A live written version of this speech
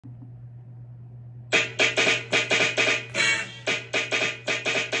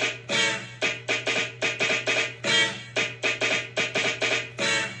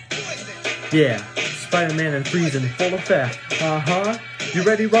Yeah, Spider-Man and Freeze in full effect. Uh-huh. You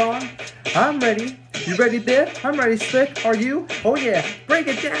ready, Ron? I'm ready. You ready, Biff? I'm ready, Slick. Are you? Oh yeah, break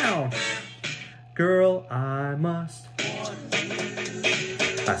it down. Girl, I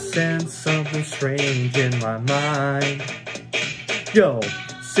sense something strange in my mind. Yo,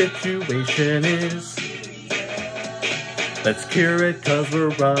 situation is, let's cure it 'cause we're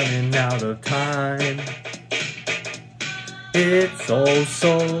running out of time. It's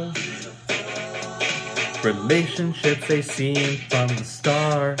also relationships, they seem from the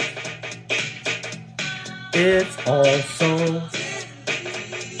start. It's also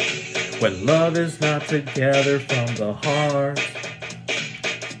when love is not together from the heart.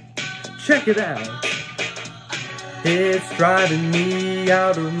 Check it out. It's driving me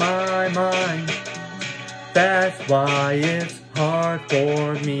out of my mind. That's why it's hard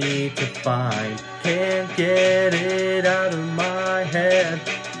for me to find. Can't get it out of my head.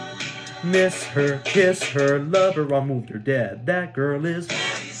 Miss her, kiss her, love her, or moved her dead. That girl is...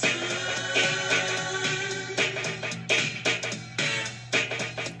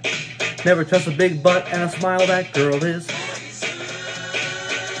 Never trust a big butt and a smile, that girl is...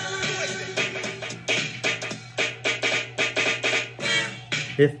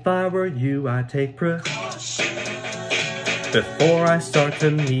 If I were you, I'd take precaution before I start to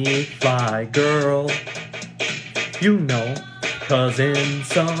meet fly girl. You know, 'cause in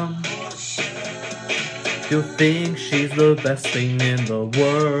some, you'll think she's the best thing in the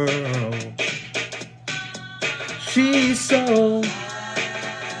world. She's so...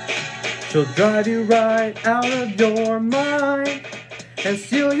 she'll drive you right out of your mind and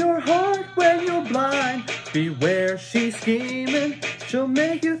steal your heart when you're blind. Beware, she's scheming. She'll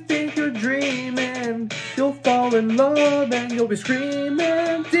make you think you're dreaming. You'll fall in love and you'll be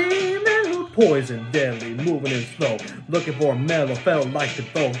screaming. Demon who poison, deadly, moving in slow. Looking for a mellow, fellow like to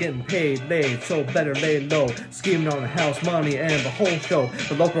blow. Getting paid, laid, so better lay low. Scheming on the house money and the whole show.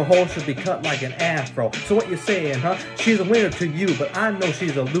 The local hole should be cut like an afro. So what you saying, huh? She's a winner to you, but I know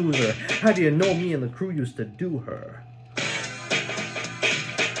she's a loser. How do you know me and the crew used to do her?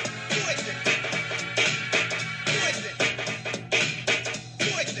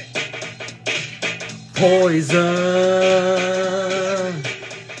 Poison.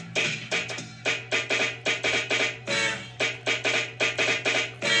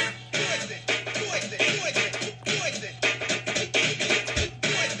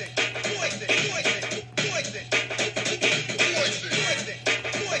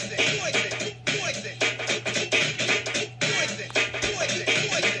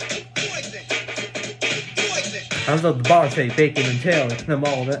 I was at the bar shake, bacon and tailing them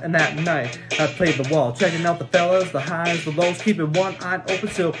all, and that night I played the wall, checking out the fellas, the highs, the lows, keeping one eye open,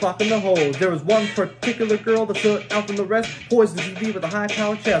 still clocking the holes. There was one particular girl that stood out from the rest, poised to be with a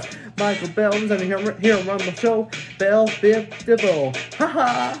high-powered chest. Michael Bell's and hear him run the show. Biv Devoe,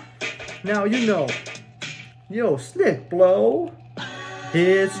 haha. Now you know, yo, slick blow.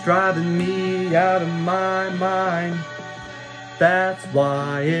 It's driving me out of my mind. That's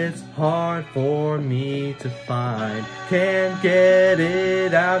why it's hard for me to find. Can't get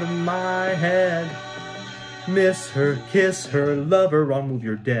it out of my head. Miss her, kiss her, love her, or move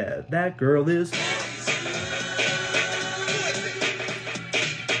you're dead. That girl is...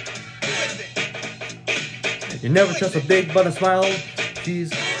 You never trust a big butt and smile.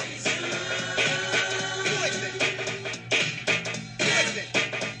 She's...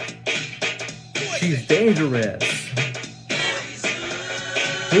 she's dangerous.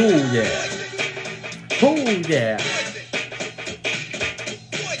 Oh yeah. Oh yeah.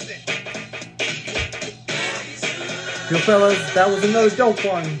 Yo fellas, that was another dope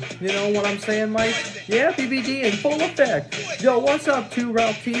one. You know what I'm saying, Mike? Yeah, BBD in full effect. Yo, what's up, 2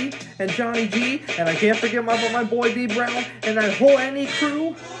 Ralph T and Johnny G? And I can't forget my boy B Brown and that whole Annie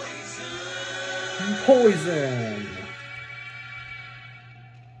crew. Poison.